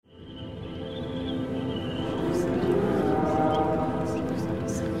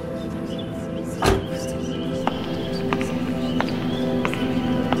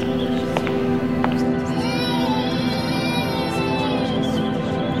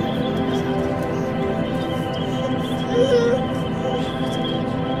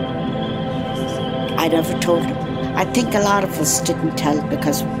I'd ever told him. I think a lot of us didn't tell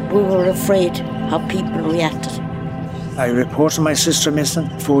because we were afraid how people reacted. I reported my sister missing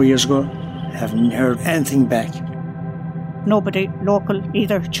 4 years ago. Haven't heard anything back. Nobody local,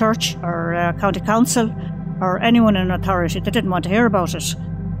 either church or county council or anyone in authority, they didn't want to hear about it.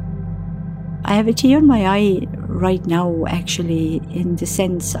 I have a tear in my eye right now, actually, in the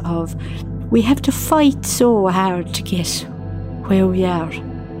sense of we have to fight so hard to get where we are.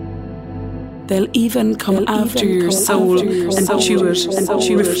 They'll even come after your soul and chew it, and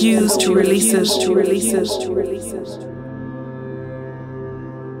she refused to release it.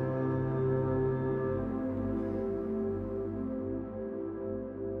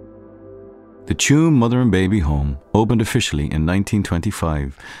 The Tuam Mother and Baby Home opened officially in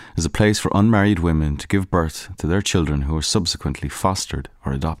 1925 as a place for unmarried women to give birth to their children who were subsequently fostered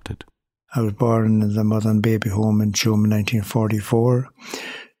or adopted. I was born in the Mother and Baby Home in Tuam in 1944,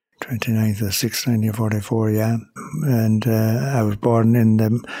 29th of 6th, 1944, yeah. And I was born in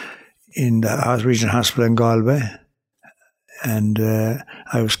the Regional Hospital in Galway. And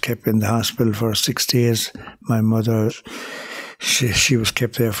I was kept in the hospital for 6 days. My mother... She was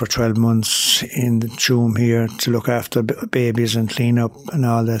kept there for 12 months in the Tuam here to look after babies and clean up and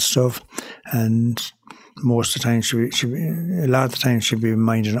all that stuff. And most of the time, a lot of the time she'd be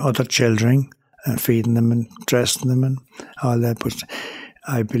minding other children and feeding them and dressing them and all that. But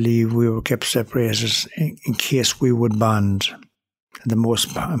I believe we were kept separated in case we would bond. The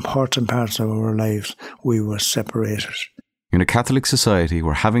most important parts of our lives, we were separated. In a Catholic society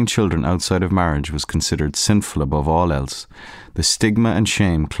where having children outside of marriage was considered sinful above all else, the stigma and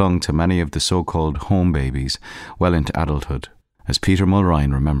shame clung to many of the so-called home babies well into adulthood, as Peter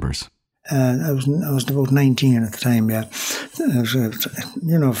Mulrine remembers. I was about 19 at the time, yeah. I was,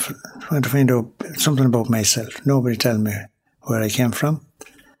 trying to find out something about myself. Nobody tell me where I came from.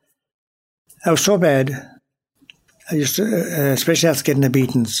 I was so bad. I used to, especially after getting the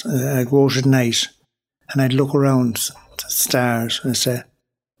beatings, I'd go out at night and I'd look around stars and say,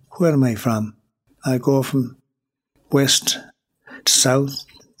 where am I from? I go from west to south,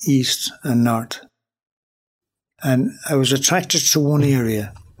 east and north. And I was attracted to one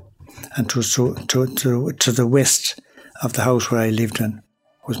area, and to the west of the house where I lived in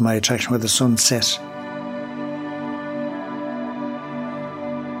was my attraction, where the sun set.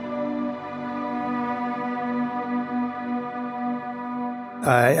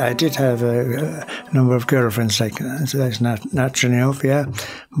 I did have a number of girlfriends, that's not naturally enough, yeah.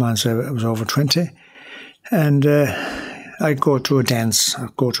 Once I was over 20. And I'd go to a dance, or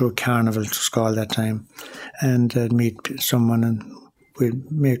go to a carnival, to school that time, and I'd meet someone and we'd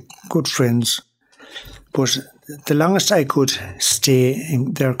make good friends. But the longest I could stay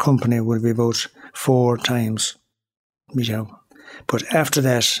in their company would be about 4 times. But after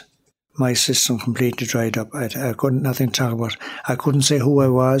that, my system completely dried up. I couldn't, nothing to talk about. I couldn't say who I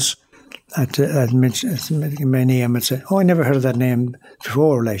was. I'd mention my name and say, I never heard of that name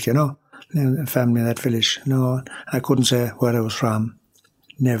before, the family in that village. No, I couldn't say where I was from.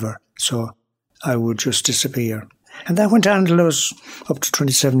 Never. So I would just disappear. And that went on until I was up to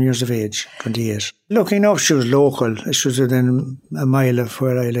 27 years of age, 28. Looking up, she was local. She was within a mile of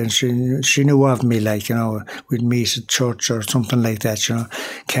where I lived. She knew of me, we'd meet at church or something like that,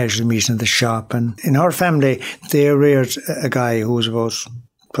 casually meeting in the shop. And in our family, they reared a guy who was about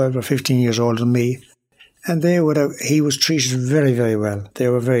 12 or 15 years older than me. And he was treated very, very well. They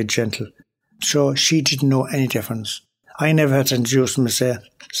were very gentle. So she didn't know any difference. I never had to introduce them and say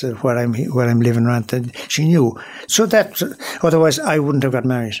where I'm living around. She knew. So that, otherwise I wouldn't have got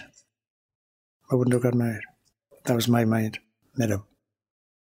married. That was my mind made up.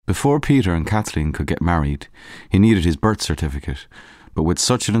 Before Peter and Kathleen could get married, he needed his birth certificate, but with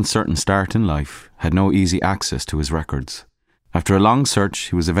such an uncertain start in life, had no easy access to his records. After a long search,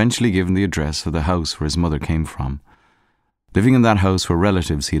 he was eventually given the address of the house where his mother came from. Living in that house were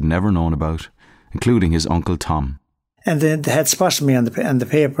relatives he had never known about, including his Uncle Tom. And they had spotted me on the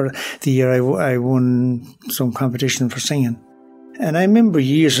paper the year I won some competition for singing. And I remember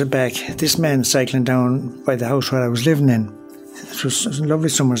years back, this man cycling down by the house where I was living in. It was a lovely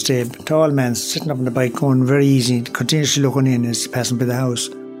summer's day, tall man sitting up on the bike going very easy, continuously looking in as passing by the house.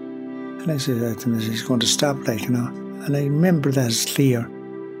 And I said to him, he's going to stop, And I remember that as clear.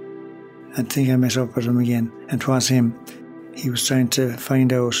 I think I met up with him again. And it was him. He was trying to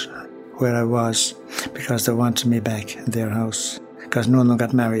find out where I was because they wanted me back in their house because none of them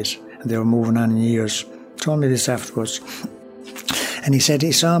got married and they were moving on in years. Told me this afterwards. And he said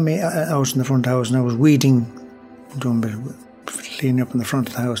he saw me out in the front of the house and I was weeding, cleaning up in the front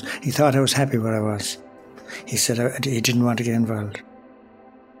of the house. He thought I was happy where I was. He said he didn't want to get involved.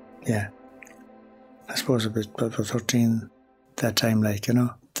 Yeah. I suppose about 13 that time, like, you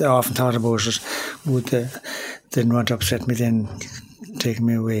know. I often thought about it. Would they didn't want to upset me then, taking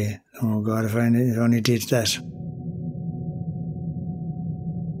me away. Oh God, if I only did that.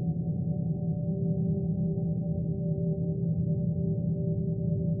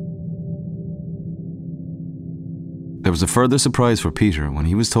 There was a further surprise for Peter when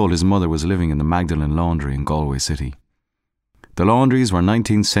he was told his mother was living in the Magdalen Laundry in Galway City. The laundries were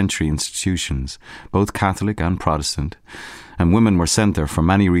 19th century institutions, both Catholic and Protestant, and women were sent there for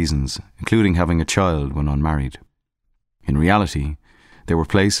many reasons, including having a child when unmarried. In reality, they were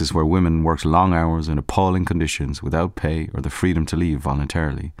places where women worked long hours in appalling conditions without pay or the freedom to leave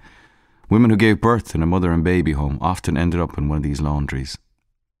voluntarily. Women who gave birth in a mother and baby home often ended up in one of these laundries.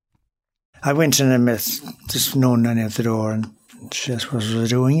 I went in and met this known nanny at the door, and she asked what was I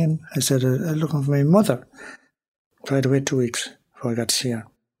doing, and I said, I'm looking for my mother. So I had to wait 2 weeks before I got to see her.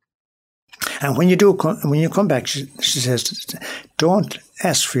 And when you come back, she says, don't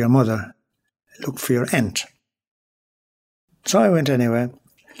ask for your mother, look for your aunt. So I went anyway,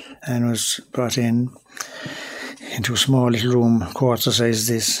 and was brought into a small little room, quarter size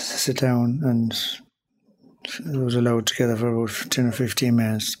this, sit down, and I was allowed together for about 10 or 15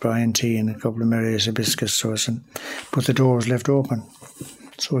 minutes, Brian tea and a couple of Marisa biscuits to us, but the door was left open,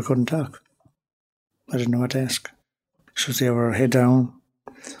 so I couldn't talk. I didn't know what to ask. She was there with her head down,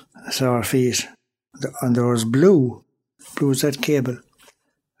 I saw her feet, and there was blue as that cable,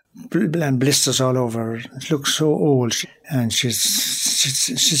 and blisters all over her. It looked so old, and she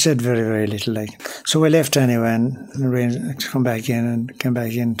said very, very little. Like. So I left anyway and arranged to come back in, and came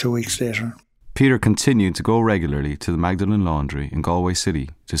back in 2 weeks later. Peter continued to go regularly to the Magdalen Laundry in Galway City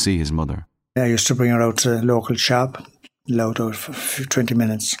to see his mother. I used to bring her out to the local shop, allowed out for 20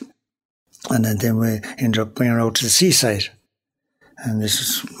 minutes. And then we ended up bringing her out to the seaside. And this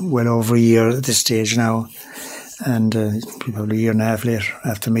is well over a year at this stage now. And probably a year and a half later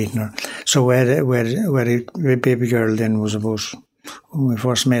after meeting her. So we had a baby girl then was about, when we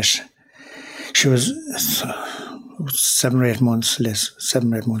first met, she was 7 or 8 months,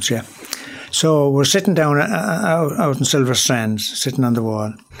 yeah. So we're sitting down out in Silver Strand, sitting on the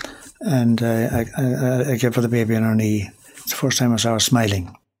wall, and I gave her the baby on her knee. It's the first time I saw her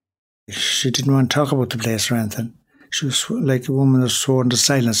smiling. She didn't want to talk about the place or anything. She was like a woman that was sworn to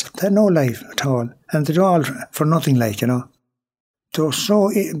silence. They had no life at all, and they'd all for nothing, like, you know. They were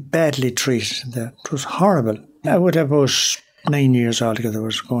so badly treated that it was horrible. I would have about 9 years altogether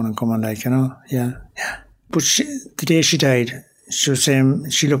was going and coming, like, you know, yeah. But the day she died,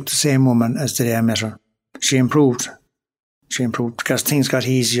 she looked the same woman as the day I met her. She improved because things got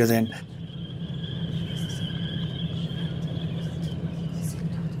easier then.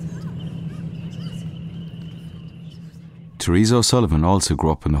 Teresa O'Sullivan also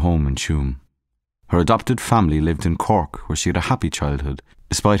grew up in the home in Tuam. Her adopted family lived in Cork, where she had a happy childhood,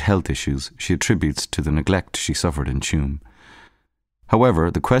 despite health issues she attributes to the neglect she suffered in Tuam. However,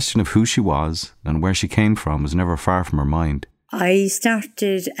 the question of who she was and where she came from was never far from her mind. I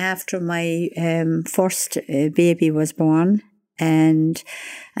started after my first baby was born, and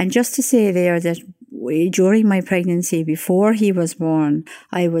just to say there that during my pregnancy, before he was born,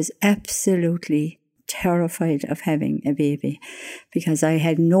 I was absolutely terrified of having a baby because I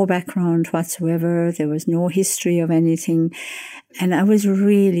had no background whatsoever. There was no history of anything, and I was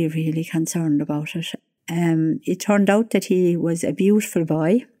really, really concerned about it. It turned out that he was a beautiful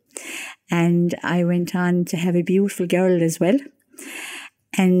boy, and I went on to have a beautiful girl as well.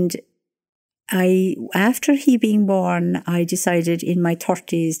 And after he being born, I decided in my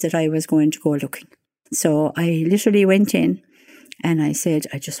 30s that I was going to go looking. So I literally went in and I said,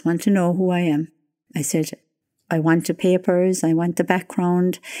 I just want to know who I am. I said, I want the papers, I want the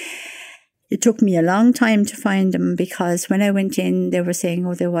background. It took me a long time to find them because when I went in, they were saying,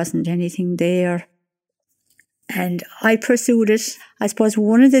 oh, there wasn't anything there. And I pursued it. I suppose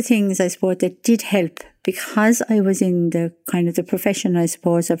one of the things that did help, because I was in the kind of the profession, I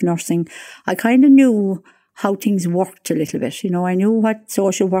suppose, of nursing, I kind of knew how things worked a little bit. You know, I knew what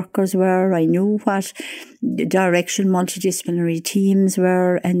social workers were. I knew what direction multidisciplinary teams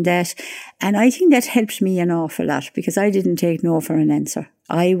were and that. And I think that helped me an awful lot because I didn't take no for an answer.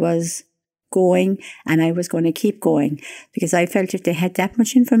 I was going and I was going to keep going because I felt if they had that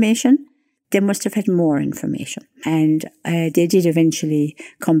much information, they must have had more information. And they did eventually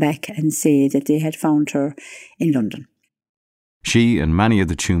come back and say that they had found her in London. She and many of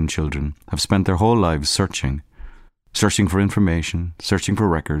the Tuam children have spent their whole lives searching for information, searching for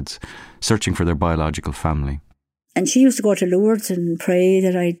records, searching for their biological family. And she used to go to Lourdes and pray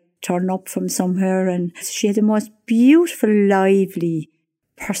that I'd turn up from somewhere. And she had the most beautiful, lively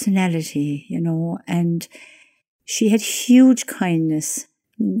personality, and she had huge kindness.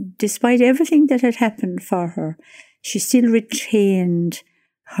 Despite everything that had happened for her, she still retained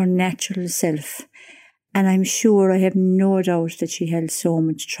her natural self. And I'm sure, I have no doubt, that she held so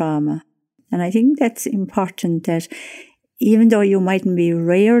much trauma. And I think that's important, that even though you mightn't be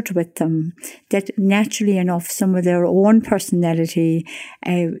reared with them, that naturally enough some of their own personality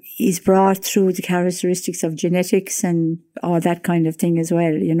is brought through the characteristics of genetics and all that kind of thing as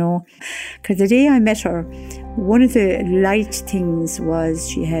well, Because the day I met her, one of the light things was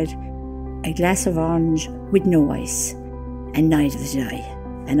she had a glass of orange with no ice, and neither did I.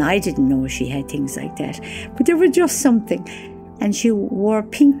 And I didn't know she had things like that. But there was just something. And she wore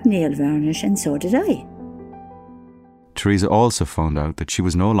pink nail varnish, and so did I. Teresa also found out that she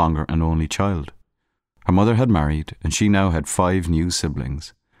was no longer an only child. Her mother had married, and she now had 5 new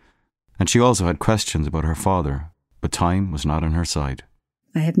siblings. And she also had questions about her father, but time was not on her side.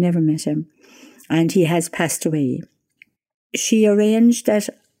 I have never met him, and he has passed away. She arranged that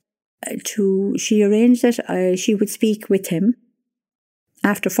she would speak with him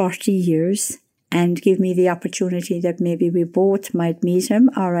after 40 years and give me the opportunity that maybe we both might meet him,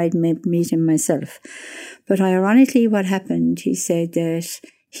 or I'd meet him myself. But ironically, what happened, he said that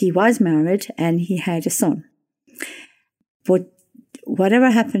he was married and he had a son. But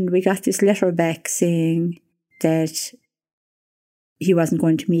whatever happened, we got this letter back saying that he wasn't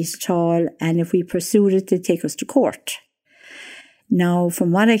going to meet at all, and if we pursued it, they'd take us to court. Now,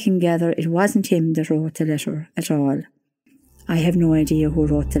 from what I can gather, it wasn't him that wrote the letter at all. I have no idea who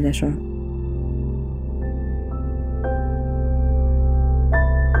wrote the letter.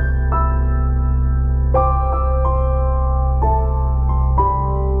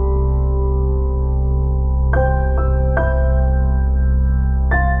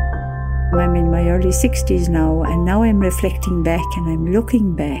 I'm in my early 60s now, and now I'm reflecting back and I'm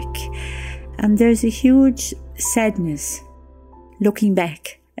looking back, and there's a huge sadness looking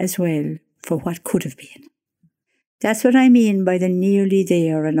back as well for what could have been. That's what I mean by the nearly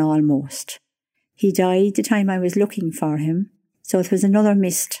there and almost. He died the time I was looking for him, so it was another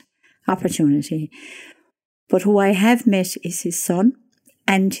missed opportunity. But who I have met is his son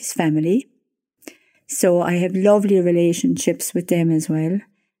and his family, so I have lovely relationships with them as well.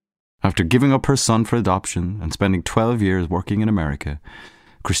 After giving up her son for adoption and spending 12 years working in America,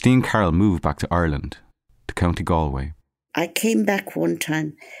 Christine Carroll moved back to Ireland, to County Galway. I came back one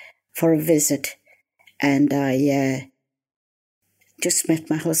time for a visit, and I just met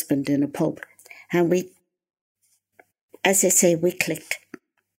my husband in a pub. And we, as I say, we clicked.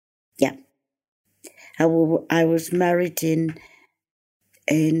 Yeah. I was married in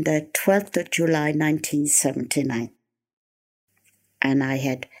the 12th of July, 1979. And I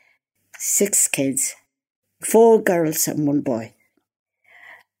had 6 kids, 4 girls and 1 boy.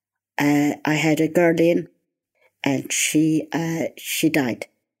 I had a girl in, and she died.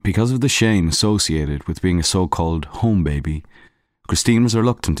 Because of the shame associated with being a so-called home baby, Christine was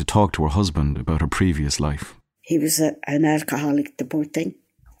reluctant to talk to her husband about her previous life. He was an alcoholic, the poor thing.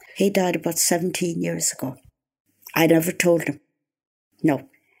 He died about 17 years ago. I never told him. No.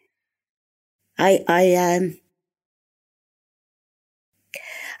 I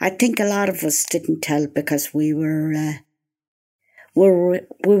think a lot of us didn't tell because we were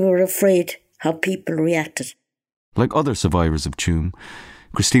afraid how people reacted. Like other survivors of Tuam,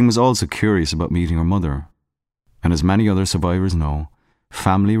 Christine was also curious about meeting her mother. And as many other survivors know,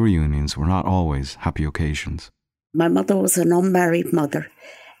 family reunions were not always happy occasions. My mother was an unmarried mother,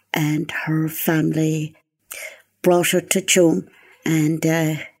 and her family brought her to Tuam, and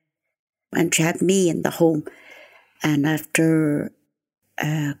she had me in the home. And after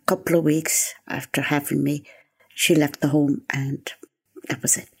a couple of weeks after having me, she left the home, and that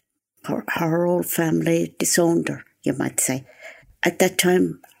was it. Her whole family disowned her, you might say. At that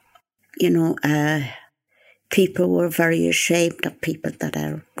time, people were very ashamed of people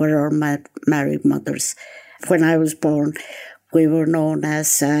that were our married mothers. When I was born, we were known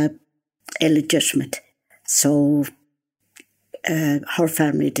as illegitimate. So her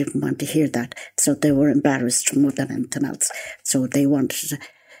family didn't want to hear that. So they were embarrassed more than anything else. So they wanted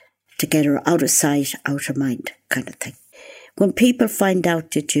to get her out of sight, out of mind kind of thing. When people find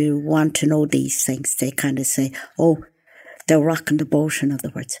out that you want to know these things, they kind of say, oh, they're rocking the boat, in other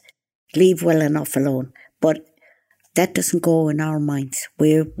words. Leave well enough alone. But that doesn't go in our minds.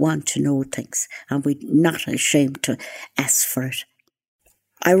 We want to know things, and we're not ashamed to ask for it.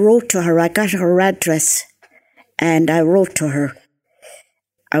 I wrote to her. I got her address, and I wrote to her.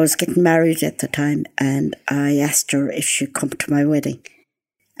 I was getting married at the time, and I asked her if she'd come to my wedding.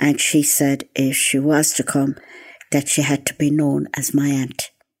 And she said if she was to come, that she had to be known as my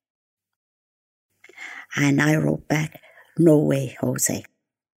aunt. And I wrote back, no way, Jose.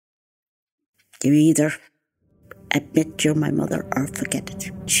 You either admit you're my mother or forget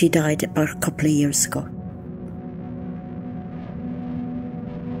it. She died about a couple of years ago.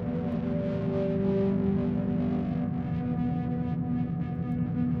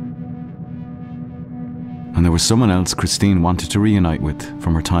 And there was someone else Christine wanted to reunite with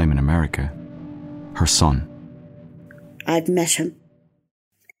from her time in America. Her son. I've met him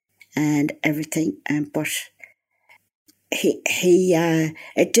and everything, but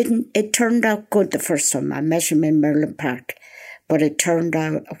it turned out good the first time. I met him in Merlin Park, but it turned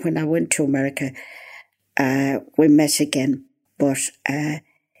out when I went to America, we met again, but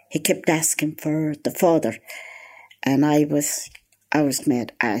he kept asking for the father, and I was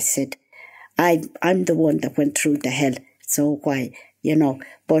mad. I said, I'm the one that went through the hell, so why,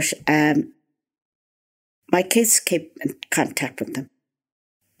 but my kids keep in contact with them,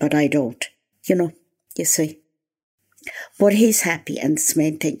 but I don't, you see. But he's happy, and it's the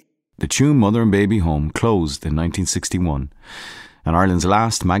main thing. The Tuam Mother and Baby Home closed in 1961, and Ireland's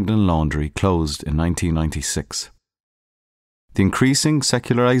last Magdalen Laundry closed in 1996. The increasing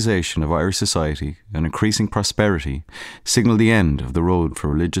secularisation of Irish society and increasing prosperity signalled the end of the road for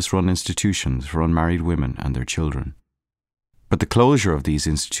religious-run institutions for unmarried women and their children. But the closure of these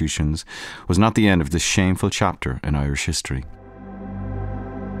institutions was not the end of this shameful chapter in Irish history.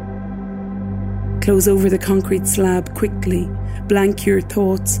 Close over the concrete slab quickly, blank your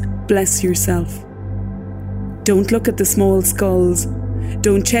thoughts, bless yourself. Don't look at the small skulls.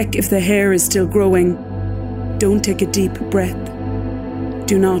 Don't check if the hair is still growing. Don't take a deep breath.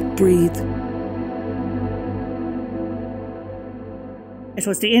 Do not breathe. It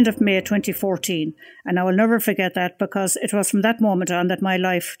was the end of May 2014, and I will never forget that, because it was from that moment on that my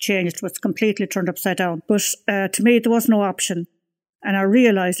life changed. It was completely turned upside down. But to me, there was no option. And I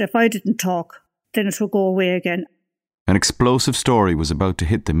realised if I didn't talk, then it would go away again. An explosive story was about to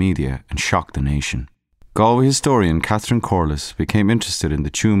hit the media and shock the nation. Galway historian Catherine Corliss became interested in the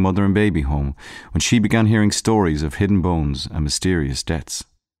Tuam Mother and Baby Home when she began hearing stories of hidden bones and mysterious deaths.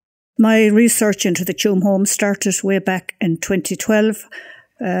 My research into the Tuam Home started way back in 2012.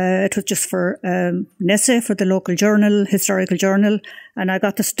 It was just for NESE, for the local journal, historical journal, and I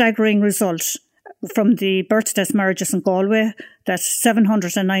got the staggering result from the birth, deaths, marriages in Galway that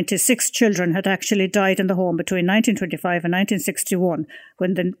 796 children had actually died in the home between 1925 and 1961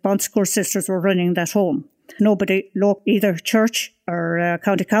 when the Bonsecourt sisters were running that home. Nobody, either church or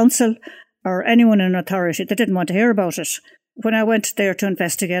county council or anyone in authority, they didn't want to hear about it. When I went there to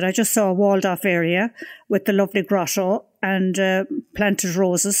investigate, I just saw a walled-off area with the lovely grotto and planted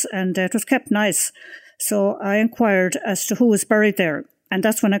roses, and it was kept nice. So I inquired as to who was buried there. And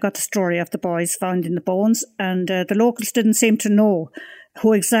that's when I got the story of the boys finding the bones, and the locals didn't seem to know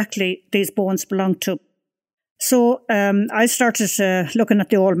who exactly these bones belonged to. So I started looking at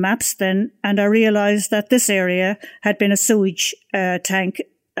the old maps then, and I realised that this area had been a sewage tank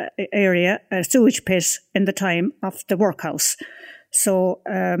area, a sewage pit in the time of the workhouse. So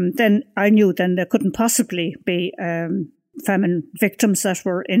then I knew then there couldn't possibly be famine victims that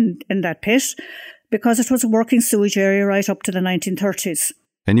were in that pit, because it was a working sewage area right up to the 1930s.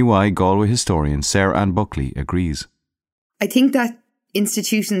 NUI Galway historian Sarah Ann Buckley agrees. I think that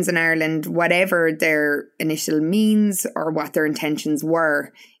institutions in Ireland, whatever their initial means or what their intentions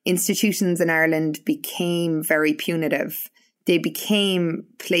were, institutions in Ireland became very punitive. They became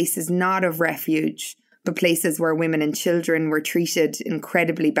places not of refuge, but places where women and children were treated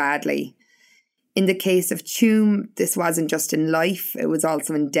incredibly badly. In the case of Tuam, this wasn't just in life, it was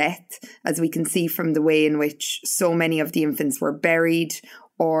also in death, as we can see from the way in which so many of the infants were buried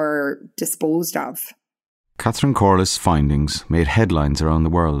or disposed of. Catherine Corliss' findings made headlines around the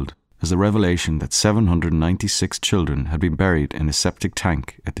world as the revelation that 796 children had been buried in a septic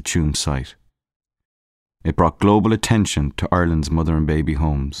tank at the Tuam site. It brought global attention to Ireland's mother and baby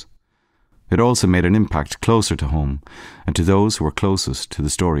homes. It also made an impact closer to home and to those who were closest to the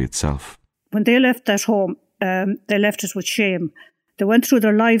story itself. When they left that home, they left it with shame. They went through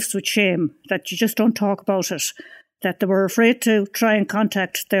their lives with shame, that you just don't talk about it, that they were afraid to try and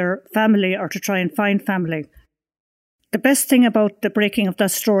contact their family or to try and find family. The best thing about the breaking of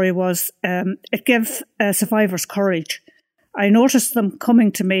that story was it gave survivors courage. I noticed them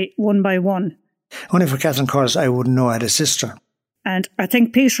coming to me one by one. Only for Catherine Corliss, I wouldn't know I had a sister. And I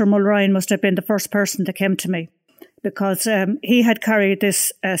think Peter Mulryan must have been the first person that came to me, because he had carried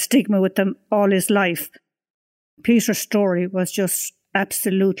this stigma with him all his life. Peter's story was just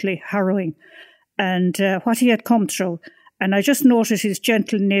absolutely harrowing, and what he had come through. And I just noticed his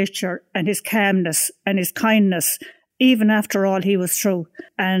gentle nature and his calmness and his kindness even after all he was through.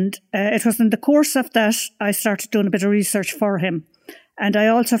 And it was in the course of that I started doing a bit of research for him. And I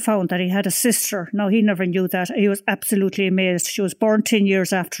also found that he had a sister. Now, he never knew that. He was absolutely amazed. She was born 10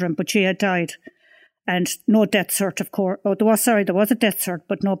 years after him, but she had died. And no death cert, of course. Oh, there was a death cert,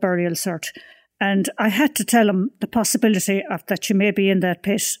 but no burial cert. And I had to tell him the possibility of that she may be in that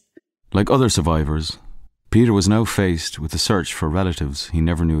pit. Like other survivors, Peter was now faced with the search for relatives he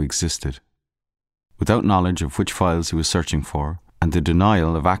never knew existed. Without knowledge of which files he was searching for, and the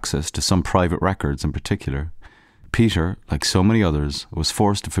denial of access to some private records in particular, Peter, like so many others, was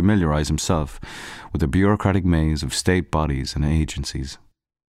forced to familiarise himself with the bureaucratic maze of state bodies and agencies.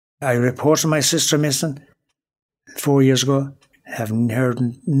 I reported my sister missing 4 years ago. Haven't heard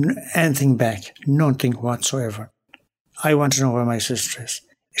anything back, nothing whatsoever. I want to know where my sister is.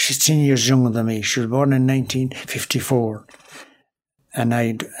 She's 10 years younger than me. She was born in 1954, and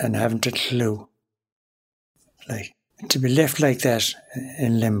I haven't a clue. Like, to be left like that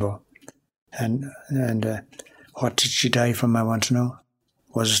in limbo, and what did she die from? I want to know.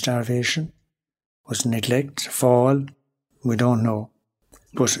 Was it starvation? Was it neglect? Fall? We don't know.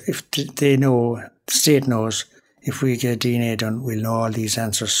 But if they know, the state knows. If we get DNA done, we'll know all these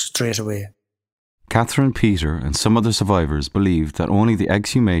answers straight away. Catherine, Peter and some other survivors believed that only the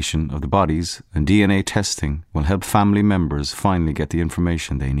exhumation of the bodies and DNA testing will help family members finally get the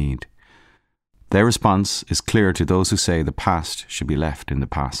information they need. Their response is clear to those who say the past should be left in the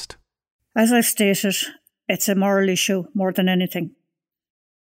past. As I've stated, it's a moral issue more than anything.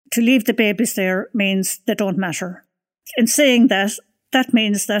 To leave the babies there means they don't matter. In saying that, that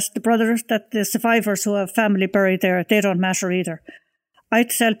means that the survivors who have family buried there, they don't matter either. I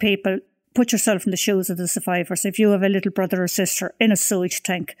tell people, put yourself in the shoes of the survivors. If you have a little brother or sister in a sewage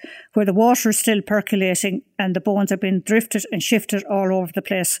tank where the water is still percolating and the bones have been drifted and shifted all over the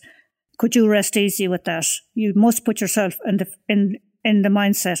place, could you rest easy with that? You must put yourself in the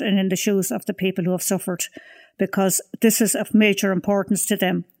mindset and in the shoes of the people who have suffered, because this is of major importance to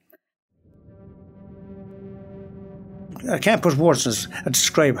them. I can't put words to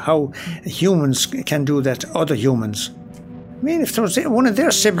describe how humans can do that to other humans. I mean, if there was one of their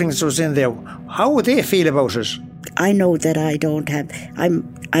siblings was in there, how would they feel about it? I know that I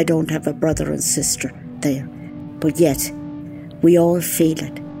don't have a brother and sister there, but yet we all feel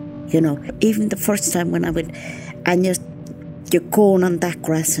it. You know, even the first time when I went, and you're going on that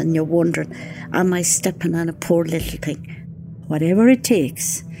grass and you're wondering, am I stepping on a poor little thing? Whatever it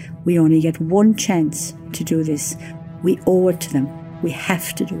takes, we only get one chance to do this. We owe it to them. We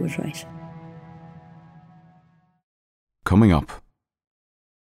have to do it right. Coming up.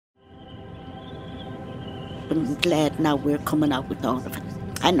 I'm glad now we're coming out with all of it.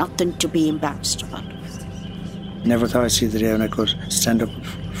 And nothing to be embarrassed about. Never thought I'd see the day when I could stand up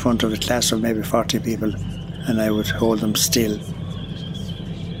in front of a class of maybe 40 people and I would hold them still.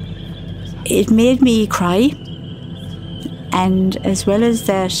 It made me cry. And as well as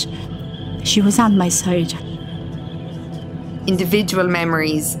that, she was on my side. Individual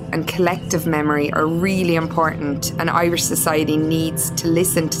memories and collective memory are really important, and Irish society needs to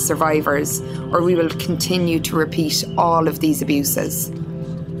listen to survivors, or we will continue to repeat all of these abuses.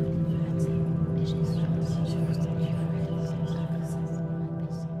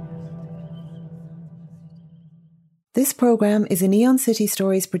 This programme is a Neon City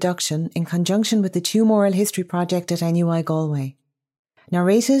Stories production in conjunction with the Tuam Oral History Project at NUI Galway.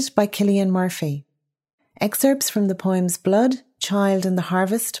 Narrated by Cillian Murphy. Excerpts from the poems Blood, Child and the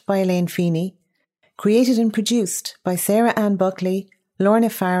Harvest by Elaine Feeney. Created and produced by Sarah Ann Buckley, Lorna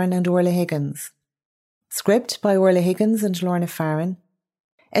Farron and Orla Higgins. Script by Orla Higgins and Lorna Farron.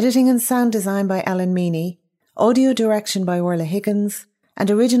 Editing and sound design by Alan Meany. Audio direction by Orla Higgins. And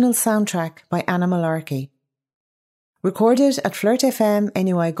original soundtrack by Anna Malarkey. Recorded at Flirt FM,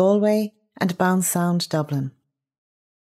 NUI Galway and Bounce Sound Dublin.